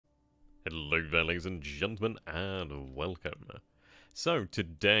Hello there, ladies and gentlemen, and welcome. So,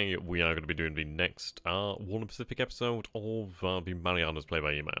 today we are going to be doing the next Warner Pacific episode of the Marianas play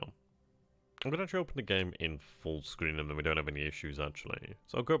by email. I'm going to actually open the game in full screen and then we don't have any issues actually.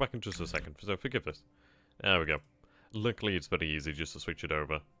 So I'll go back in just a second, so forgive us. There we go. Luckily it's very easy just to switch it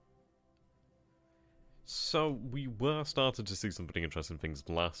over. So, we were starting to see some pretty interesting things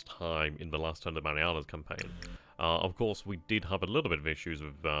last time in the last turn of the Marianas campaign. Of course, we did have a little bit of issues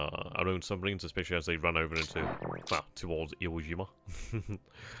with our own submarines, especially as they ran over into, well, towards Iwo Jima.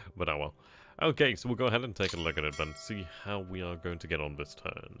 But oh well. Okay, so we'll go ahead and take a look at it and see how we are going to get on this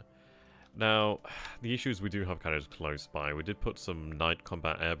turn. Now, the issue is we do have carriers close by. We did put some night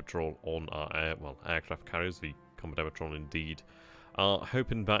combat air patrol on our aircraft carriers, the combat air patrol indeed.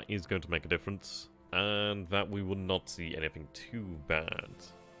 Hoping that is going to make a difference, and that we will not see anything too bad.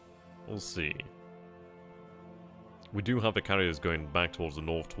 We'll see. We do have the carriers going back towards the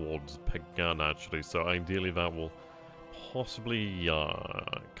north, towards Pagan actually, so ideally that will possibly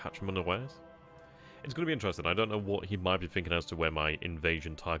catch him unawares. It's going to be interesting. I don't know what he might be thinking as to where my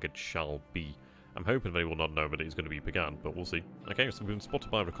invasion target shall be. I'm hoping that he will not know that it's going to be Pagan, but we'll see. Okay, so we've been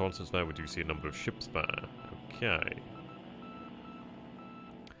spotted by reconnaissance there. We do see a number of ships there. Okay.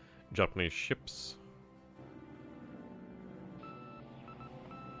 Japanese ships.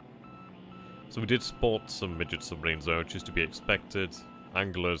 So we did spot some midget submarines though, which is to be expected.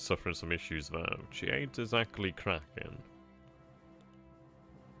 Angler's suffering some issues though, which ain't exactly cracking.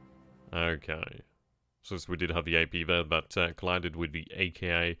 Okay. So we did have the AP there that collided with the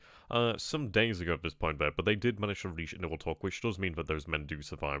AKA some days ago at this point there, but they did manage to reach Inward Talk, which does mean that those men do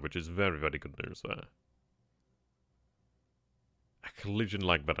survive, which is very, very good news there. A collision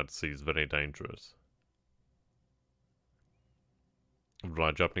like that at sea is very dangerous.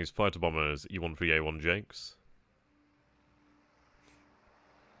 Right, Japanese fighter bombers, E-13A1 Jakes.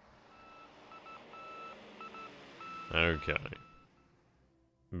 Okay.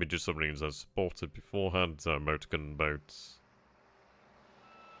 Midget submarines as spotted beforehand, motor gun boats.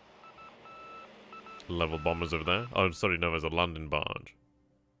 Level bombers over there. Oh, sorry, no, there's a landing barge.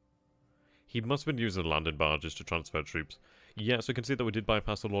 He must have been using landing barges to transfer troops. Yeah, so you can see that we did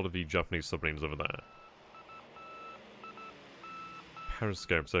bypass a lot of the Japanese submarines over there.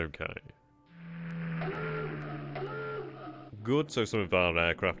 Periscopes, okay. Good, so some of our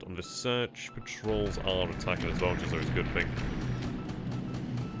aircraft on the search patrols are attacking as well, which is always a good thing.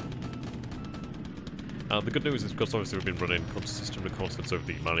 The good news is because obviously we've been running consistent reconnaissance over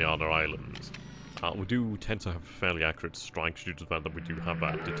the Mariana Islands. We do tend to have fairly accurate strikes due to the fact that we do have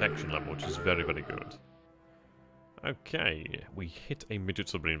that detection level, which is very, very good. Okay, we hit a midget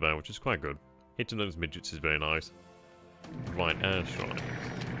submarine there, which is quite good. Hitting those midgets is very nice. Right, airstrikes.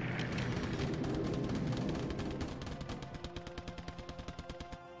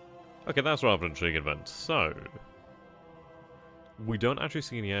 Okay, that's rather intriguing then. So, we don't actually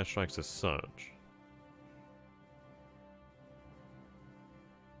see any airstrikes as such.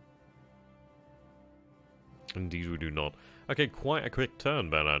 Indeed we do not. Okay, quite a quick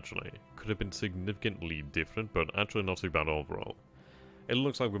turn then actually. Could have been significantly different, but actually not too bad overall. It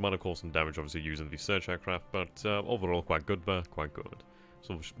looks like we might have caused some damage obviously using the search aircraft, but overall quite good there, quite good.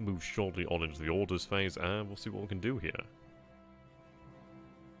 So we'll move shortly on into the orders phase and we'll see what we can do here.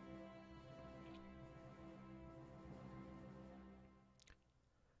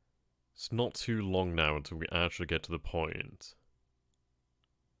 It's not too long now until we actually get to the point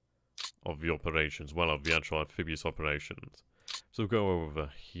of the operations, well, of the actual amphibious operations. So we'll go over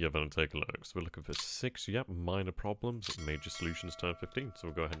here then and take a look. So we're looking for 6, yep, minor problems, major solutions turn 15. So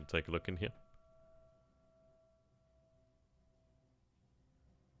we'll go ahead and take a look in here.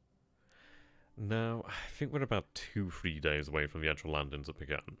 Now, I think we're about 2-3 days away from the actual landings that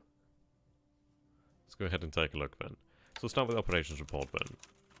began. Let's go ahead and take a look then. So we'll start with the operations report then.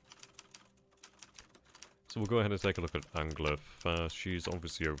 So we'll go ahead and take a look at Angler first. She's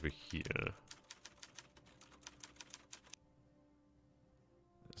obviously over here.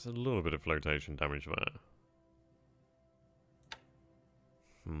 There's a little bit of flotation damage there.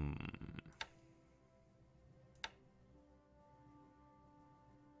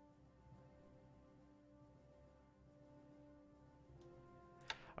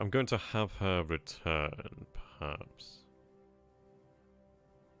 I'm going to have her return, perhaps.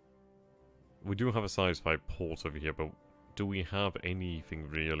 We do have a size 5 port over here, but do we have anything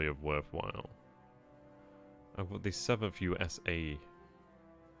really of worthwhile? I've got the 7th USA...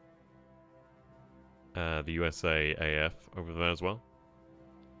 the USA AF over there as well.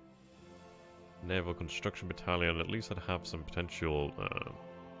 Naval Construction Battalion, at least I'd have some potential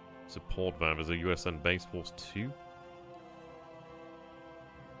support there. There's a USN Base Force 2.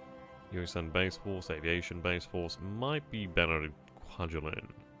 USN Base Force, Aviation Base Force, might be better at Kwajalein.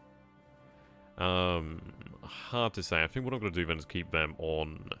 Hard to say. I think what I'm going to do then is keep them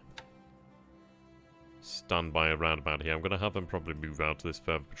on standby around about here. I'm going to have them probably move out to this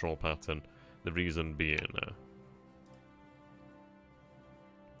further patrol pattern. The reason being,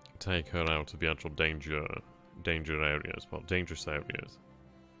 take her out of the actual danger areas, well, dangerous areas.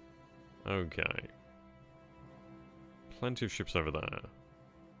 Okay. Plenty of ships over there.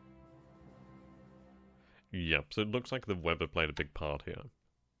 Yep, so it looks like the weather played a big part here.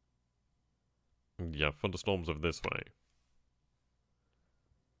 Yeah, thunderstorms over this way.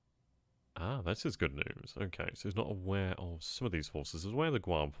 Ah, this is good news. Okay, so he's not aware of some of these forces. He's aware of the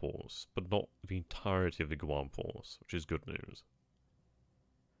Guam force, but not the entirety of the Guam force, which is good news.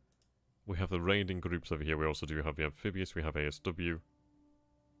 We have the raiding groups over here. We also do have the amphibious. We have ASW.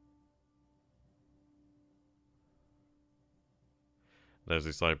 There's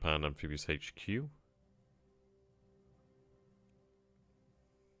the Saipan Amphibious HQ.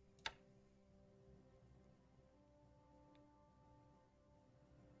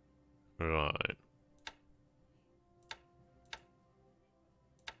 Right.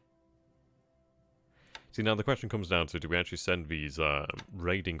 See, now the question comes down to, do we actually send these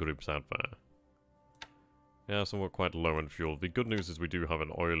raiding groups out there? Yeah, somewhat quite low in fuel. The good news is we do have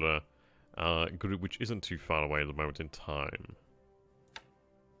an oiler group which isn't too far away at the moment in time.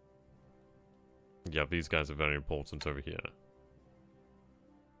 Yeah, these guys are very important over here.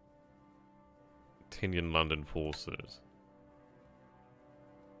 Tinian London forces.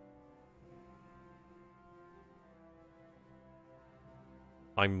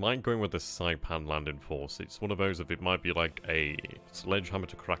 I might go in with the Saipan Landing Force. It's one of those, if it might be like a sledgehammer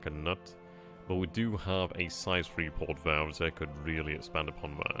to crack a nut, but we do have a size 3 port valve, so it could really expand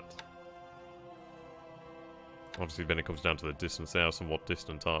upon that. Obviously, then it comes down to the distance. They are somewhat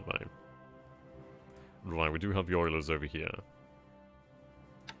distant, aren't they? Right, we do have the Oilers over here.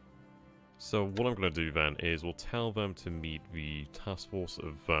 So what I'm going to do then is we'll tell them to meet the task force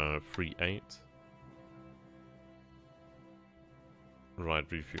of 3-8. Right,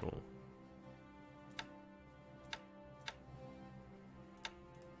 refuel.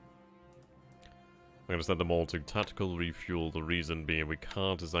 I'm going to send them all to tactical refuel, the reason being we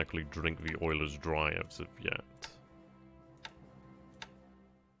can't exactly drink the Oilers dry as of yet.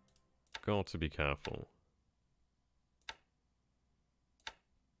 Got to be careful.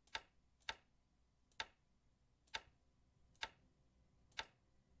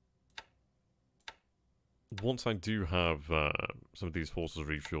 Once I do have some of these forces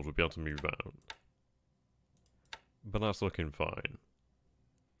refueled, we'll be able to move out. But that's looking fine.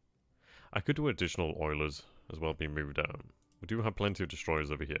 I could do additional oilers as well being moved out. We do have plenty of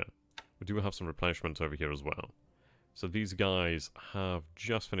destroyers over here. We do have some replenishment over here as well. So these guys have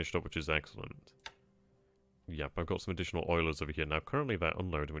just finished up, which is excellent. Yep, I've got some additional oilers over here. Now currently they're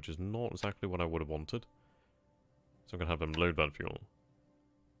unloading, which is not exactly what I would have wanted. So I'm going to have them load that fuel.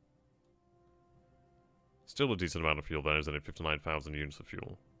 Still a decent amount of fuel there, isn't it? 59,000 units of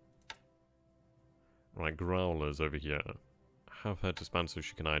fuel. Right, Growlers over here. Have her disband so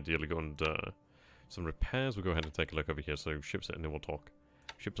she can ideally go under some repairs. We'll go ahead and take a look over here. So ships, and then we'll talk.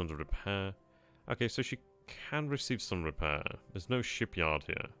 Ships under repair. Okay, so she can receive some repair. There's no shipyard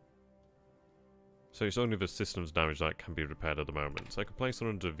here. So it's only the systems damage that can be repaired at the moment. So I can place her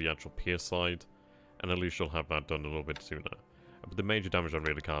under the actual pier side, and at least she'll have that done a little bit sooner. But the major damage I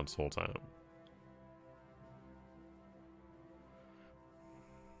really can't sort out.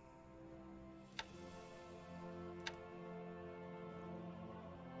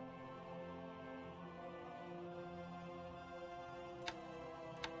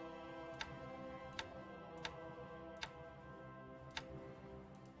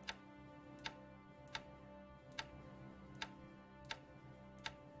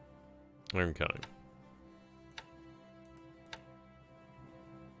 Okay.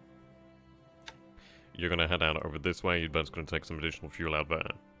 You're going to head out over this way. That's going to take some additional fuel out there.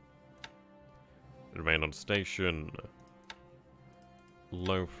 Remain on station.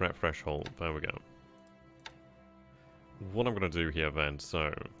 Low threat threshold. There we go. What I'm going to do here then,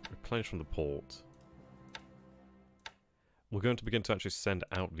 so, replenish from the port. We're going to begin to actually send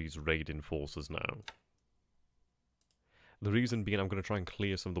out these raiding forces now. The reason being I'm going to try and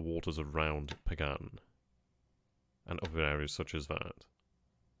clear some of the waters around Pagan. And other areas such as that.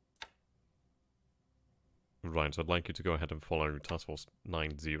 Right, so I'd like you to go ahead and follow Task Force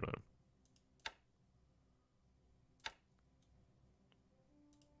 90.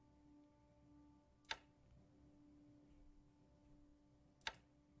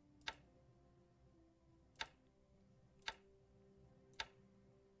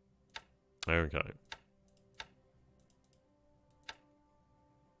 Okay.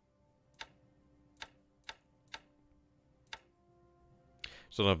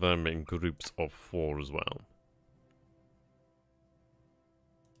 So I'll have them in groups of 4 as well.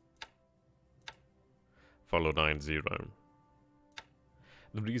 Follow 9-0.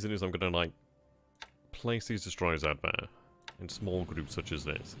 The reason is I'm gonna, like, place these destroyers out there in small groups such as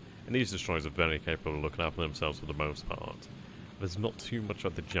this. And these destroyers are very capable of looking after themselves for the most part. There's not too much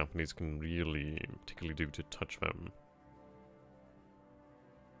that the Japanese can really particularly do to touch them.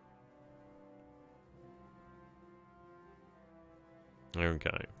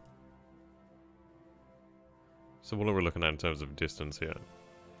 Okay. So what are we looking at in terms of distance here?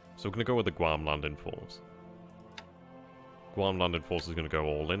 So we're going to go with the Guam landing force. Guam landing force is going to go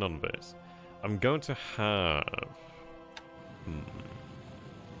all in on this. I'm going to have...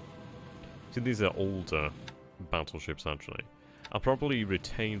 See, these are older battleships, actually. I'll probably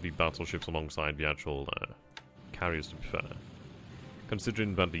retain the battleships alongside the actual carriers, to be fair.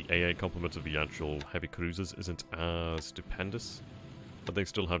 Considering that the AA complement of the actual heavy cruisers isn't as stupendous, but they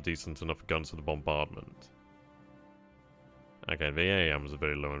still have decent enough guns for the bombardment. Okay, the AAMs are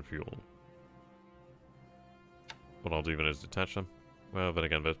very low in fuel. What I'll do then is detach them. Well, then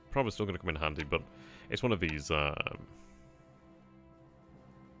again, they're probably still going to come in handy, but it's one of these...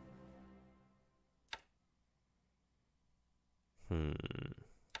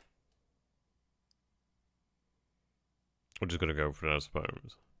 We're just going to go for it, I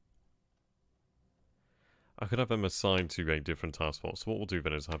suppose. I could have them assigned to a different task force. So what we'll do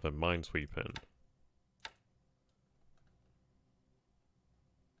then is have them minesweep in.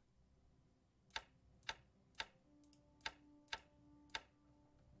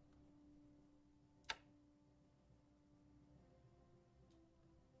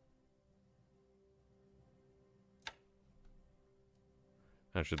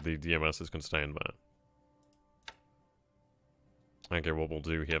 Actually, the DMSs can stay in there. Okay, what we'll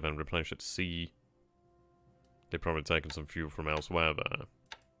do here then, replenish at C. They've probably taken some fuel from elsewhere there.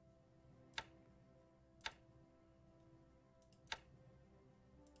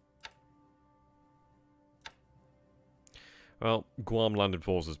 Well, Guam landed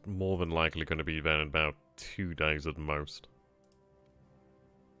force is more than likely going to be there in about 2 days at most.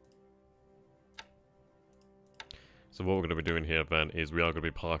 So what we're going to be doing here then is we are going to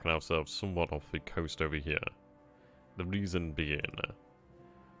be parking ourselves somewhat off the coast over here. The reason being,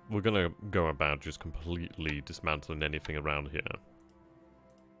 we're going to go about just completely dismantling anything around here.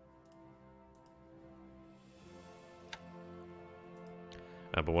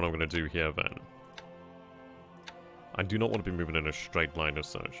 But what I'm going to do here then, I do not want to be moving in a straight line as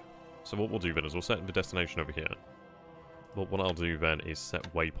such. So what we'll do then is we'll set the destination over here. But what I'll do then is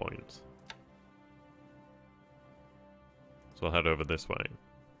set waypoints. So I'll head over this way.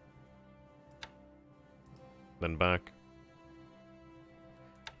 Then back.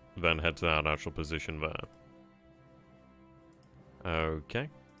 Then head to our actual position there. Okay.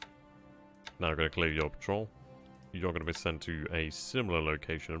 Now we're going to clear your patrol. You're going to be sent to a similar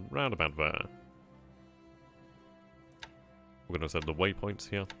location around about there. We're going to set the waypoints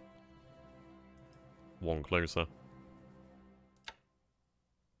here. One closer.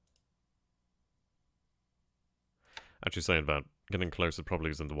 Actually saying that, getting closer probably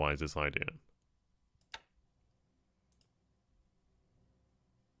isn't the wisest idea.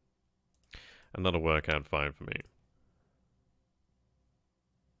 And that'll work out fine for me.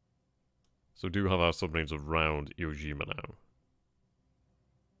 So we do have our submarines around Iwo Jima now.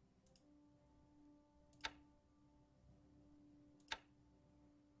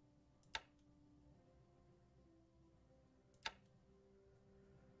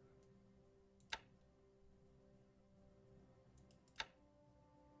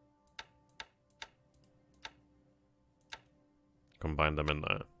 Combine them in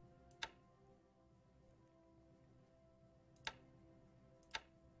there.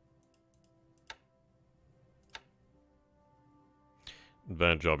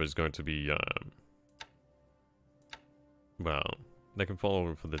 Their job is going to be, well, they can follow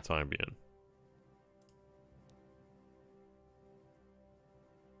him for the time being.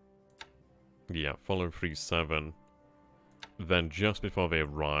 Yeah, follow 3-7. Then just before they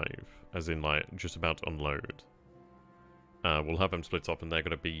arrive, as in like just about to unload, we'll have them split off, and they're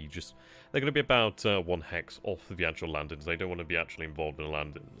going to be about 1 hex off the actual landings. They don't want to be actually involved in the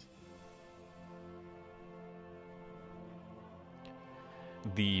landings.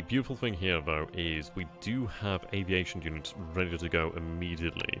 The beautiful thing here, though, is we do have aviation units ready to go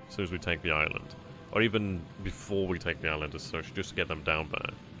immediately as soon as we take the island. Or even before we take the island as such, just to get them down there.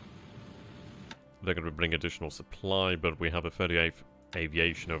 They're going to bring additional supply, but we have a 38th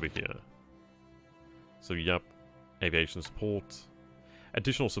aviation over here. So, yep, aviation support.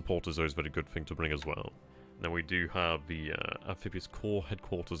 Additional support is always a very good thing to bring as well. Now we do have the Amphibious Corps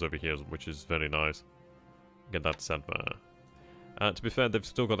headquarters over here, which is very nice. Get that set there. To be fair, they've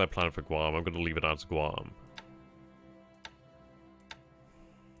still got their plan for Guam. I'm going to leave it as Guam.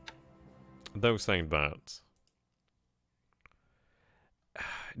 Though saying that,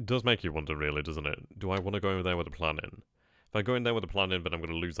 it does make you wonder really, doesn't it? Do I want to go over there with a plan in? If I go in there with a plan in, but I'm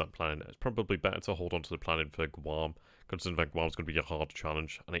going to lose that plan, it's probably better to hold on to the plan in for Guam, considering that Guam's going to be a hard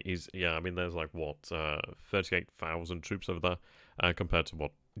challenge. And it is, yeah, I mean, there's like, what, 38,000 troops over there, compared to,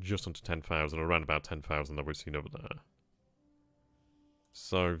 what, just under 10,000, around about 10,000 that we've seen over there.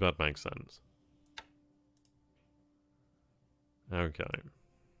 So, that makes sense. Okay.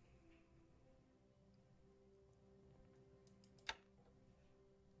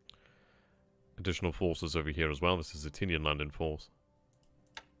 Additional forces over here as well. This is a Tinian landing force.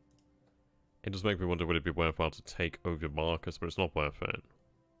 It does make me wonder, would it be worthwhile to take over Marcus, but it's not worth it.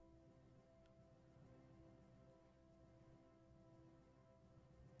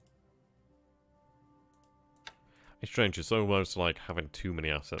 It's strange, it's almost like having too many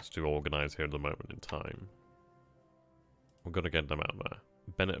assets to organise here at the moment in time. We've got to get them out there.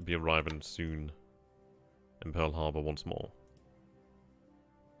 Bennett will be arriving soon in Pearl Harbor once more.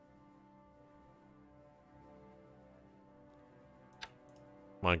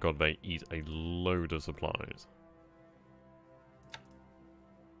 My god, they eat a load of supplies.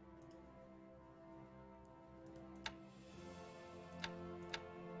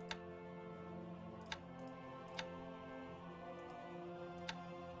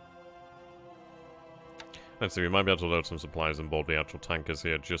 Let's see, we might be able to load some supplies on board the actual tankers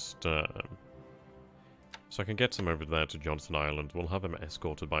here, just so I can get some over there to Johnston Island. We'll have them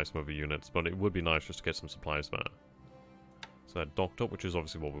escorted by some other units, but it would be nice just to get some supplies there. So they're docked up, which is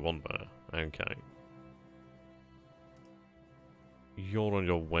obviously what we want there. Okay. You're on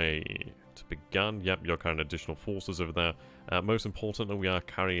your way to Began. Yep, you're carrying additional forces over there. Most importantly, we are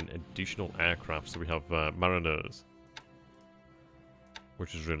carrying additional aircraft. So we have Marianas,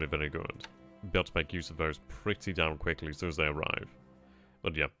 which is really very good. Be able to make use of those pretty damn quickly as soon as they arrive.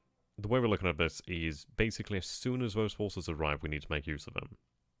 But yeah, the way we're looking at this is basically as soon as those forces arrive, we need to make use of them.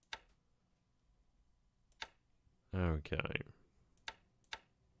 Okay.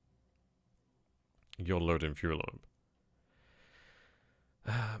 You're loading fuel up.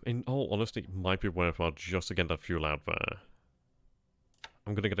 In all honesty, it might be worthwhile just to get that fuel out there.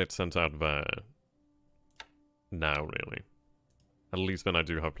 I'm going to get it sent out there now, really. At least then I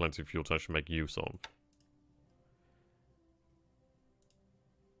do have plenty of fuel to actually make use of.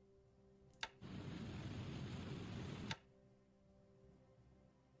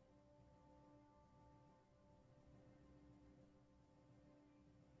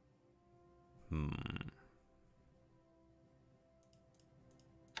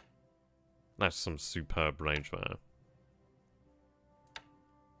 That's some superb range there.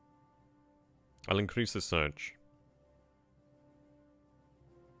 I'll increase the search.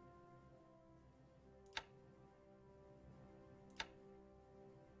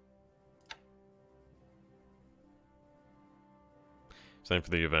 Same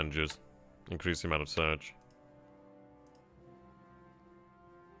for the Avengers. Increase the amount of search.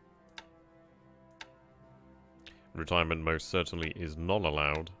 Retirement most certainly is not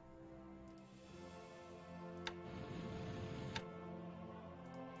allowed.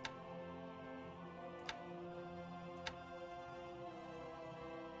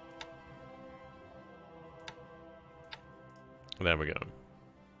 There we go.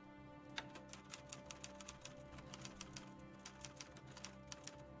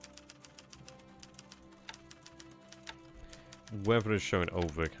 Weather is showing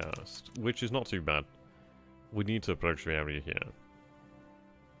overcast, which is not too bad. We need to approach the area here.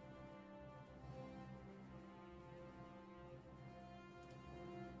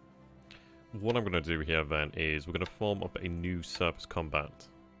 What I'm going to do here then is we're going to form up a new surface combat.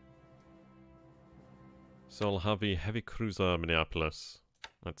 So I'll have a heavy cruiser Minneapolis.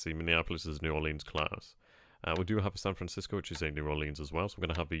 Let's see, Minneapolis is New Orleans class. We do have a San Francisco, which is a New Orleans as well. So we're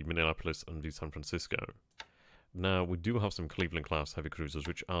going to have the Minneapolis and the San Francisco. Now, we do have some Cleveland class heavy cruisers,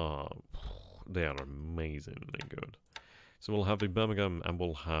 which are... they are amazingly good. So we'll have the Birmingham, and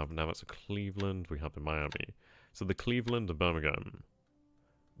we'll have... now that's a Cleveland, we have the Miami. So the Cleveland and Birmingham,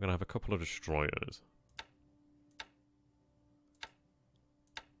 we're going to have a couple of destroyers.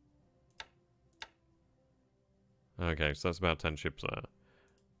 Okay, so that's about 10 ships there.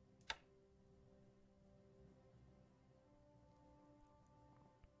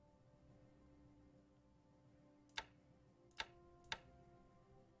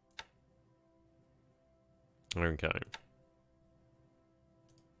 Okay.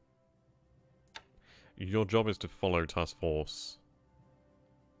 Your job is to follow Task Force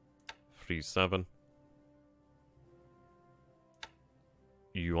 37.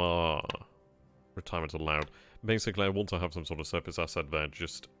 You are... Retirement allowed. Basically, I want to have some sort of surface asset there,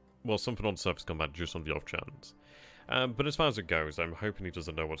 just... Well, something on surface combat, just on the off chance. But as far as it goes, I'm hoping he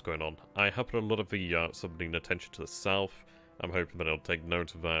doesn't know what's going on. I have put a lot of the submarine attention to the south. I'm hoping that he'll take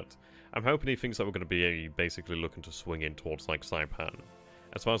note of that. I'm hoping he thinks that we're going to be basically looking to swing in towards, like, Saipan.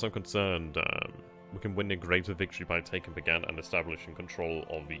 As far as I'm concerned, we can win a greater victory by taking Pagan and establishing control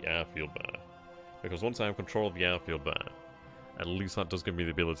of the airfield there. Because once I have control of the airfield there, at least that does give me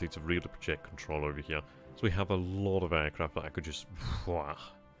the ability to really project control over here. So we have a lot of aircraft that I could just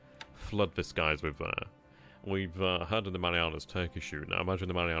flood the skies with there. We've heard of the Marianas Turk issue. Now imagine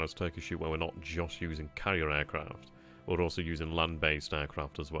the Marianas Turk issue where we're not just using carrier aircraft, we're also using land-based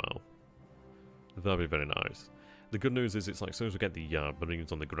aircraft as well. That'd be very nice. The good news is it's like as soon as we get the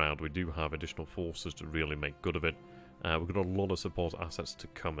Marines on the ground, we do have additional forces to really make good of it. We've got a lot of support assets to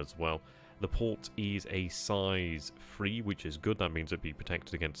come as well. The port is a size 3, which is good. That means it'd be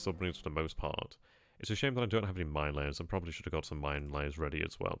protected against submarines for the most part. It's a shame that I don't have any mine layers. I probably should have got some mine layers ready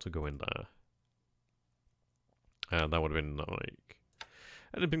as well to go in there. And that would have been like...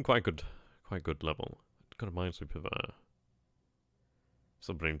 It'd have been quite good level. Got a minesweeper there.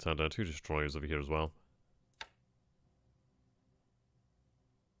 Submarines and 2 destroyers over here as well.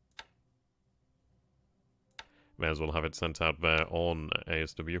 May as well have it sent out there on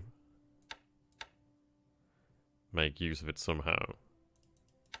ASW. Make use of it somehow.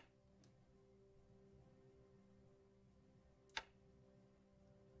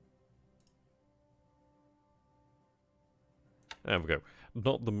 There we go.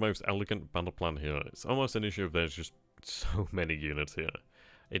 Not the most elegant battle plan here. It's almost an issue of there's just so many units here.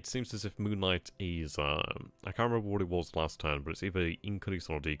 It seems as if Moonlight is, I can't remember what it was last time, but it's either increase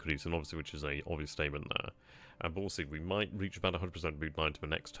or decrease, and obviously which is a obvious statement there. But we'll see, we might reach about 100% Moonlight to the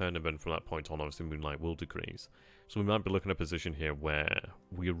next turn, and then from that point on, obviously Moonlight will decrease. So we might be looking at a position here where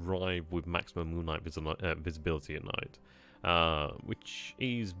we arrive with maximum Moonlight visibility at night. Which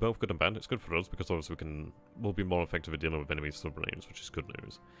is both good and bad. It's good for us, because obviously we'll be more effective at dealing with enemy submarines, which is good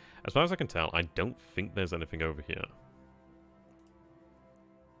news. As far as I can tell, I don't think there's anything over here.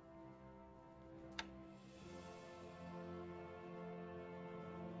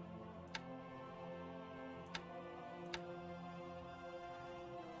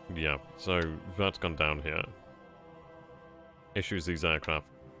 Yeah, so that's gone down here. Issues these aircraft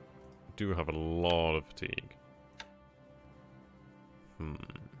do have a lot of fatigue.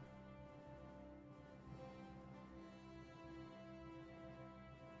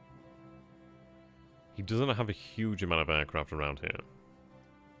 He doesn't have a huge amount of aircraft around here.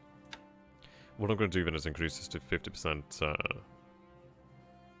 What I'm going to do then is increase this to 50%.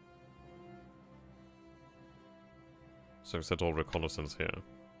 So set all reconnaissance here.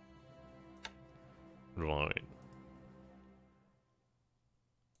 Right.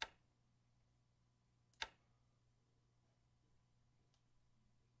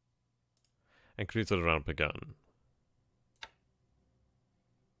 Increase it around Pagan.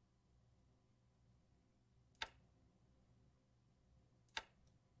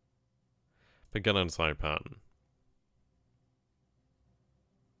 Pagan and Saipan.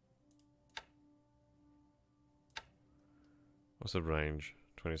 What's the range?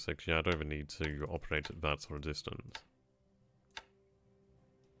 26. Yeah, I don't even need to operate at that sort of distance.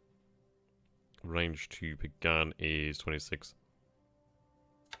 Range to Pagan is 26.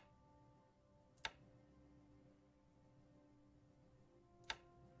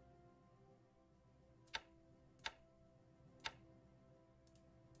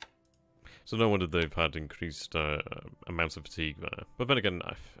 So no wonder they've had increased amounts of fatigue there. But then again,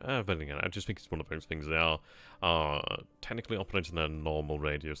 I just think it's one of those things. They are technically operating their normal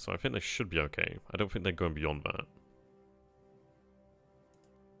radius, so I think they should be okay. I don't think they're going beyond that.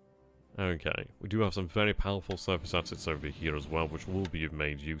 Okay, we do have some very powerful surface assets over here as well, which will be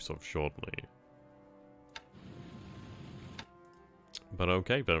made use of shortly. But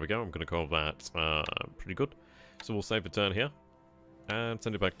okay, there we go. I'm going to call that pretty good. So we'll save the turn here. And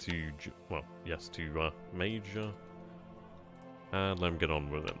send it back to, well, yes, to Major. And let him get on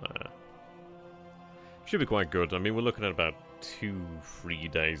with it there. Should be quite good. I mean, we're looking at about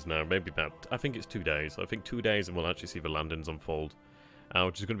 2-3 days now. Maybe about, I think it's 2 days. I think 2 days and we'll actually see the landings unfold.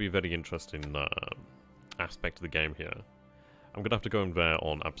 Which is going to be a very interesting aspect of the game here. I'm going to have to go in there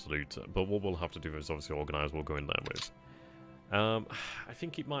on Absolute. But what we'll have to do is obviously organise we'll go in there with. I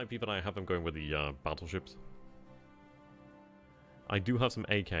think it might be that I have them going with the battleships. I do have some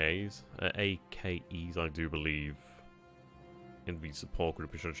AKEs, I do believe, in the support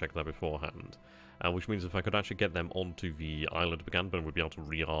group. We should have checked that beforehand. Which means if I could actually get them onto the island again, then we'd be able to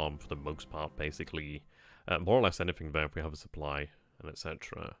rearm for the most part, basically. More or less anything there if we have a supply, and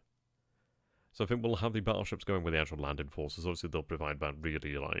etc. So I think we'll have the battleships going with the actual landing forces. Obviously they'll provide that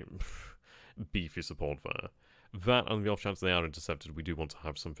really, like, beefy support there. That, and the off chance they are intercepted, we do want to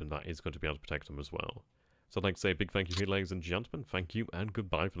have something that is going to be able to protect them as well. So I'd like to say a big thank you here, ladies and gentlemen. Thank you, and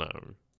goodbye for now.